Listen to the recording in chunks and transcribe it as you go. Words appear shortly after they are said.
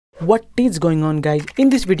What is going on, guys?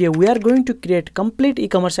 In this video we are going to create complete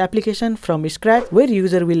e-commerce application from scratch where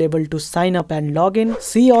user will able to sign up and log in,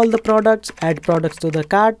 see all the products, add products to the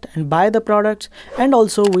cart and buy the products, and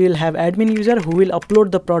also we will have admin user who will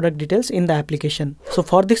upload the product details in the application. So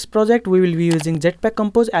for this project we will be using Jetpack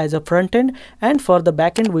Compose as a front end, and for the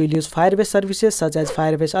back end we will use Firebase services such as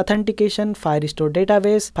Firebase authentication, Firestore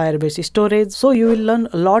database, Firebase storage. So you will learn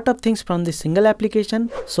a lot of things from this single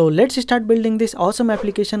application. So let's start building this awesome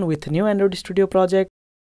application with new Android Studio project.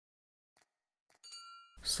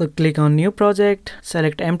 So click on new project,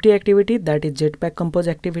 select empty activity, that is Jetpack Compose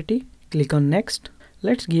activity. Click on next.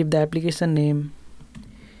 Let's give the application name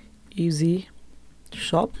Easy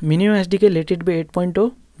Shop. Minimum SDK let it be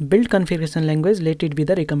 8.0. Build configuration language let it be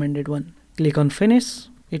the recommended one. Click on finish.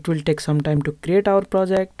 It will take some time to create our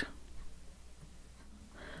project.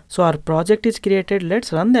 So our project is created.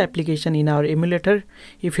 Let's run the application in our emulator.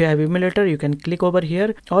 If you have emulator, you can click over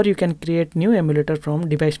here, or you can create new emulator from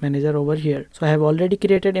device manager over here. So I have already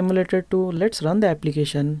created emulator 2. Let's run the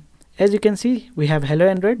application. As you can see, we have hello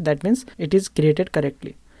Android. That means it is created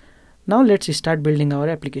correctly. Now let's start building our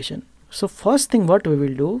application. So first thing what we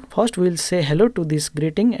will do, first we will say hello to this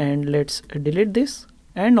greeting, and let's delete this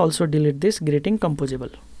and also delete this greeting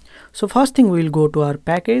composable. So first thing we will go to our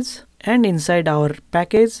package, and inside our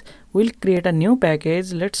package we'll create a new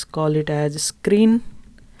package. Let's call it as screen.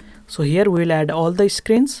 So here we will add all the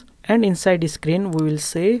screens, and inside the screen we will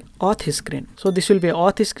say auth screen. So this will be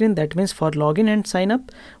auth screen, that means for login and sign up,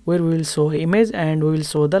 where we will show image and we will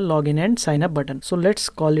show the login and sign up button. So let's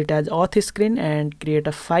call it as auth screen and create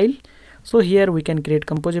a file. So here we can create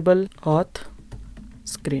composable auth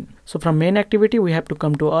screen. So from main activity we have to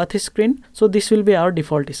come to auth screen. So this will be our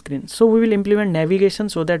default screen. So we will implement navigation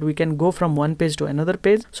so that we can go from one page to another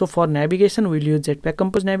page. So for navigation we'll use Jetpack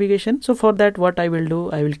Compose navigation. So for that what I will do,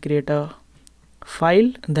 I will create a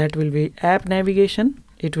file that will be app navigation.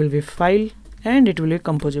 It will be file and it will be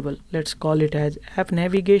composable. Let's call it as app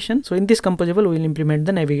navigation. So in this composable we will implement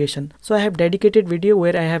the navigation. So I have dedicated video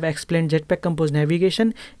where I have explained Jetpack Compose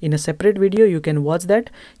navigation in a separate video. You can watch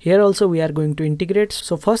that. Here also we are going to integrate.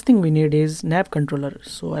 So first thing we need is nav controller.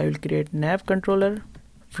 So I will create nav controller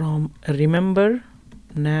from remember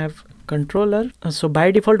nav controller. So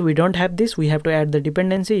by default we don't have this. We have to add the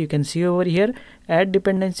dependency. You can see over here add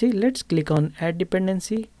dependency. Let's click on add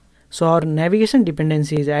dependency. So our navigation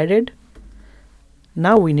dependency is added.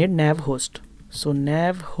 Now we need nav host. So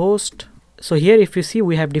nav host. So here if you see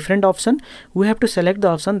we have different option. We have to select the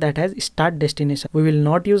option that has start destination. We will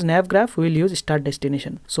not use nav graph, we will use start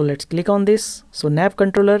destination. So let's click on this. So nav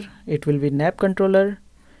controller, it will be nav controller,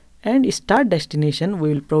 and start destination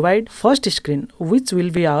we will provide first screen, which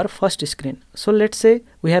will be our first screen. So let's say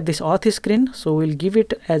we have this auth screen, so we'll give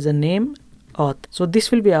it as a name auth. So this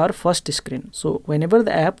will be our first screen. So whenever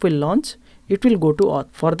the app will launch, it will go to auth.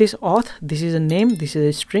 For this auth, this is a name, this is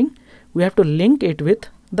a string. We have to link it with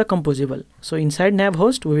the composable. So inside nav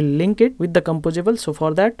host we will link it with the composable. So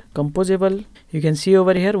for that composable, you can see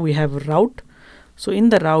over here we have route. So in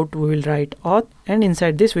the route we will write auth, and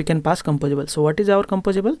inside this we can pass composable. So what is our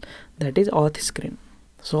composable? That is auth screen.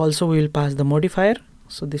 So also we will pass the modifier.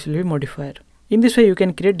 So this will be modifier. In this way you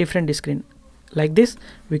can create different screen. Like this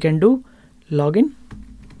we can do login,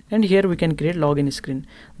 and here we can create login screen.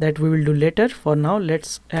 That we will do later. For now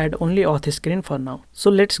let's add only auth screen for now. So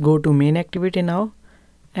let's go to main activity now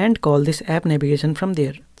and call this app navigation from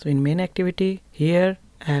there. So in main activity here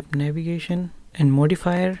app navigation and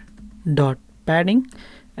modifier dot padding,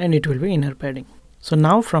 and it will be inner padding. So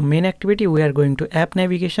now from main activity we are going to app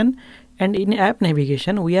navigation, and in app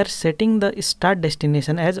navigation we are setting the start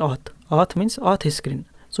destination as auth. Auth means auth screen.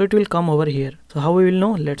 So it will come over here. So how we will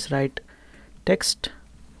know? Let's write text.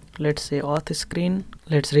 Let's say auth screen.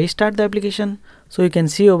 Let's restart the application. So you can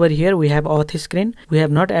see over here we have auth screen. We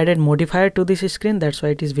have not added modifier to this screen, that's why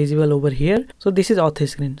it is visible over here. So this is auth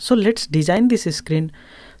screen. So let's design this screen.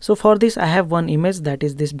 So for this I have one image, that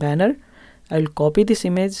is this banner. I will copy this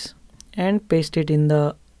image and paste it in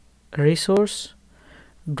the resource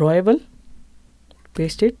drawable.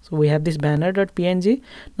 Paste it. So we have this banner.png.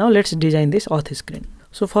 Now let's design this auth screen.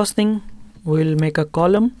 So first thing, we will make a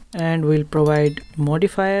column and we'll provide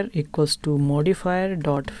modifier equals to modifier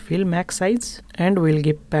dot fill max size, and we'll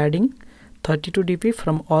give padding 32 dp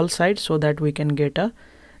from all sides so that we can get a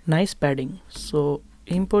nice padding. So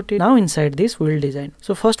import it. Now inside this we'll design.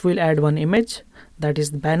 So first we'll add one image, that is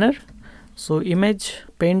the banner. So image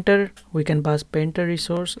painter, we can pass painter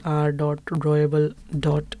resource r dot drawable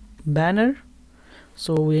dot banner.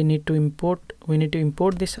 So we need to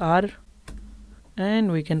import this r,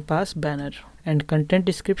 and we can pass banner. And content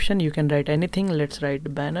description, you can write anything. Let's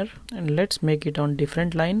write banner and let's make it on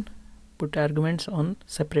different line, put arguments on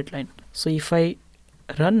separate line. So if I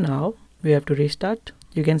run now, we have to restart.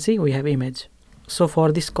 You can see we have image. So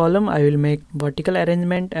for this column I will make vertical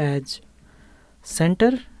arrangement as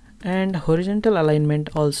center and horizontal alignment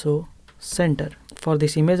also center. For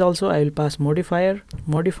this image also I will pass modifier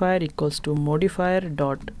equals to modifier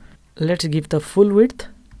dot, let's give the full width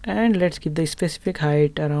and let's give the specific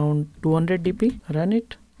height around 200 dp. Run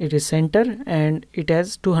it. It is center and it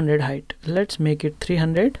has 200 height. Let's make it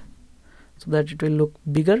 300 so that it will look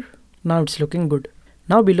bigger. Now it's looking good.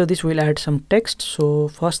 Now below this we'll add some text. So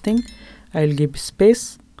first thing I will give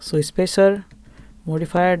space. So spacer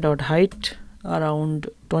modifier dot height around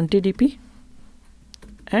 20 dp,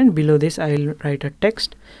 and below this I will write a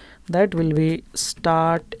text that will be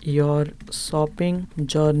start your shopping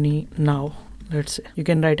journey now. Let's say you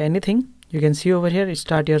can write anything. You can see over here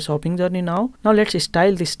start your shopping journey now. Now let's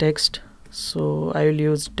style this text. So I will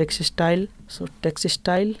use text style. So text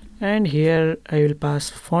style, and here I will pass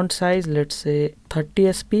font size, let's say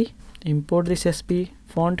 30 sp. Import this sp.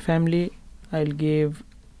 Font family I'll give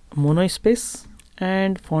mono space,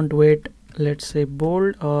 and font weight let's say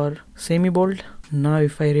bold or semi bold. Now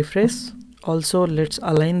if I refresh, also let's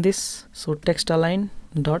align this. So text align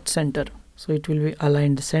dot center, so it will be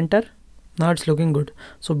aligned center. Now it's looking good.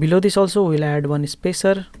 So below this also we'll add one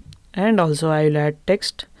spacer, and also I will add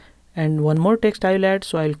text and one more text I will add.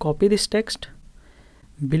 So I'll copy this text.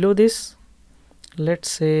 Below this let's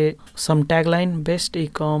say some tagline, best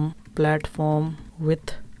ecom platform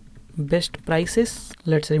with best prices.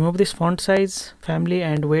 Let's remove this font size, family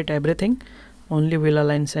and weight, everything. Only will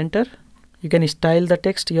align center. You can style the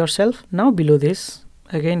text yourself. Now below this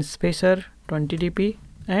again spacer 20 dp,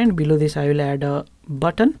 and below this I will add a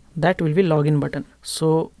button that will be login button.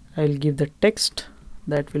 So I'll give the text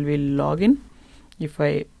that will be login. If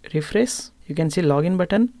I refresh, you can see login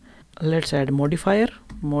button. Let's add modifier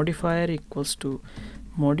equals to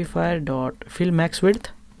modifier dot fill max width.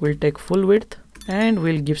 We'll take full width and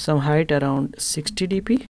we'll give some height around 60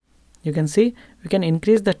 dp. You can see we can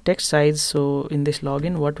increase the text size. So in this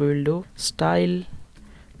login what we will do, style,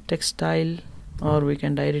 text style, or we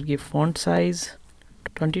can directly give font size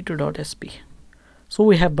 22.sp. So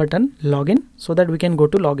we have button login, so that we can go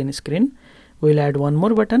to login screen. We'll add one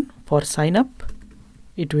more button for sign up.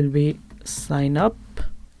 It will be sign up,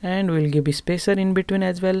 and we'll give a spacer in between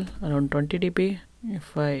as well around 20 dp.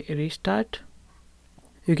 If I restart,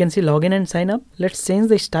 you can see login and sign up. Let's change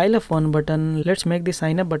the style of one button. Let's make the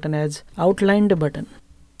sign up button as outlined button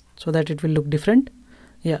so that it will look different.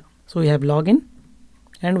 Yeah, so we have login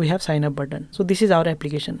and we have sign up button. So this is our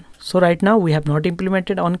application. So right now we have not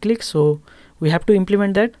implemented on click, so we have to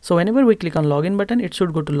implement that. So whenever we click on login button, it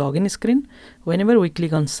should go to login screen. Whenever we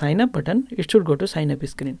click on sign up button, it should go to sign up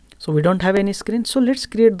screen. So we don't have any screen, so let's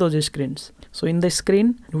create those screens. So in the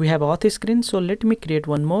screen we have auth screen, so let me create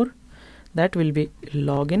one more. That will be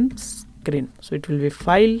login screen. So it will be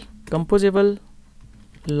file composable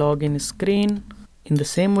login screen. In the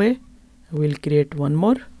same way we'll create one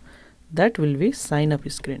more, that will be sign up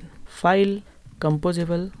screen, file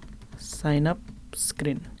composable sign up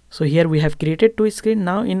screen. So here we have created two screens.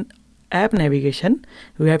 Now in app navigation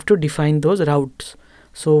we have to define those routes.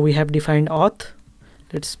 So we have defined auth.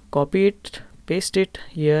 Let's copy it, paste it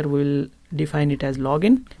here. We'll define it as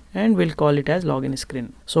login and we'll call it as login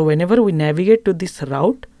screen. So whenever we navigate to this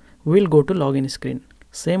route, we'll go to login screen.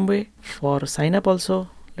 Same way for sign up also.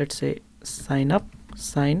 Let's say sign up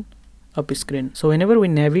screen. So whenever we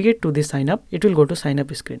navigate to this sign up, it will go to sign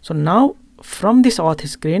up screen. So now from this auth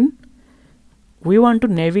screen, we want to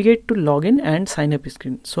navigate to login and sign up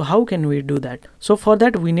screen. So how can we do that? So for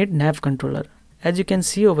that we need nav controller. As you can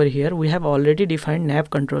see over here, we have already defined nav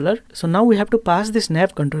controller. So now we have to pass this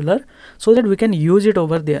nav controller so that we can use it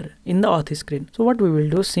over there in the auth screen. So what we will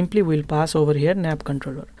do, simply we'll pass over here nav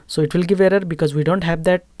controller. So it will give error because we don't have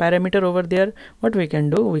that parameter over there. What we can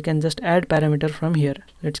do, we can just add parameter from here.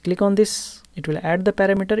 Let's click on this. It will add the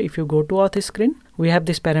parameter. If you go to auth screen, we have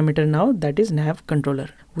this parameter now, that is nav controller,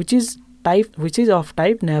 which is of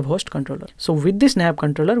type nav host controller. So with this nav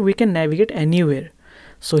controller, we can navigate anywhere.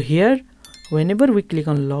 So here, whenever we click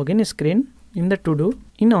on login screen in the to do,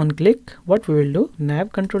 in on click, what we will do,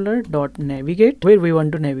 nav controller dot navigate where we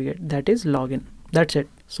want to navigate, that is login. That's it.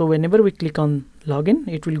 So whenever we click on login,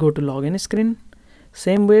 it will go to login screen.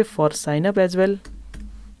 Same way for sign up as well,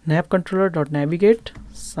 nav controller dot navigate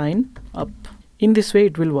sign up. In this way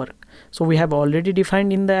it will work. So we have already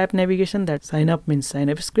defined in the app navigation that sign up means sign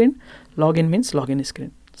up screen, login means login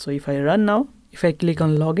screen. So if I run now, if I click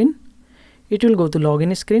on login, it will go to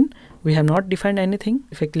login screen. We have not defined anything.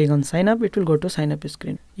 If I click on sign up, it will go to sign up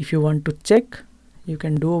screen. If you want to check, you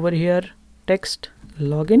can do over here, text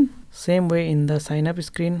login. Same way in the sign up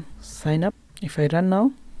screen, sign up. If I run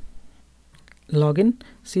now, login,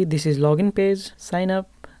 see this is login page, sign up,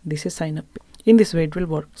 this is sign up page. In this way it will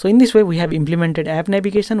work. So in this way we have implemented app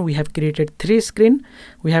navigation. We have created 3 screens.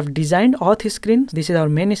 We have designed auth screen. This is our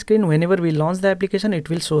main screen. Whenever we launch the application, it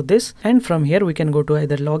will show this, and from here we can go to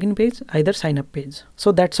either login page, either sign up page.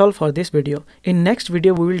 So that's all for this video. In next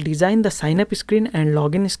video we will design the sign up screen and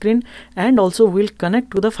login screen, and also we'll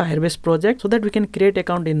connect to the Firebase project so that we can create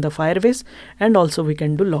account in the Firebase, and also we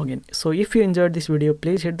can do login. So if you enjoyed this video,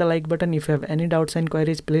 please hit the like button. If you have any doubts and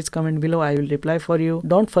queries, please comment below. I will reply for you.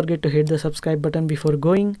 Don't forget to hit the subscribe button before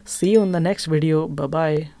going. See you in the next video. Bye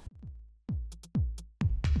bye.